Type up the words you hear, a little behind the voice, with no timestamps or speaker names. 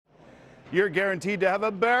You're guaranteed to have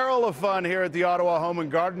a barrel of fun here at the Ottawa Home and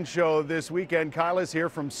Garden Show this weekend. Kyla's here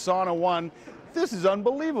from Sauna 1. This is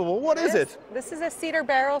unbelievable. What is it? This is a cedar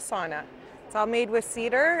barrel sauna. It's all made with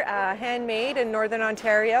cedar, handmade in Northern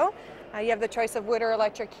Ontario. You have the choice of wood or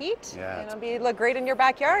electric heat, and it'll look great in your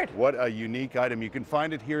backyard. What a unique item. You can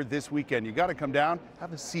find it here this weekend. You got to come down,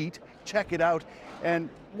 have a seat, check it out, and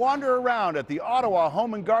wander around at the Ottawa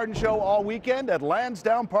Home and Garden Show all weekend at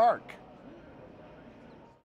Lansdowne Park.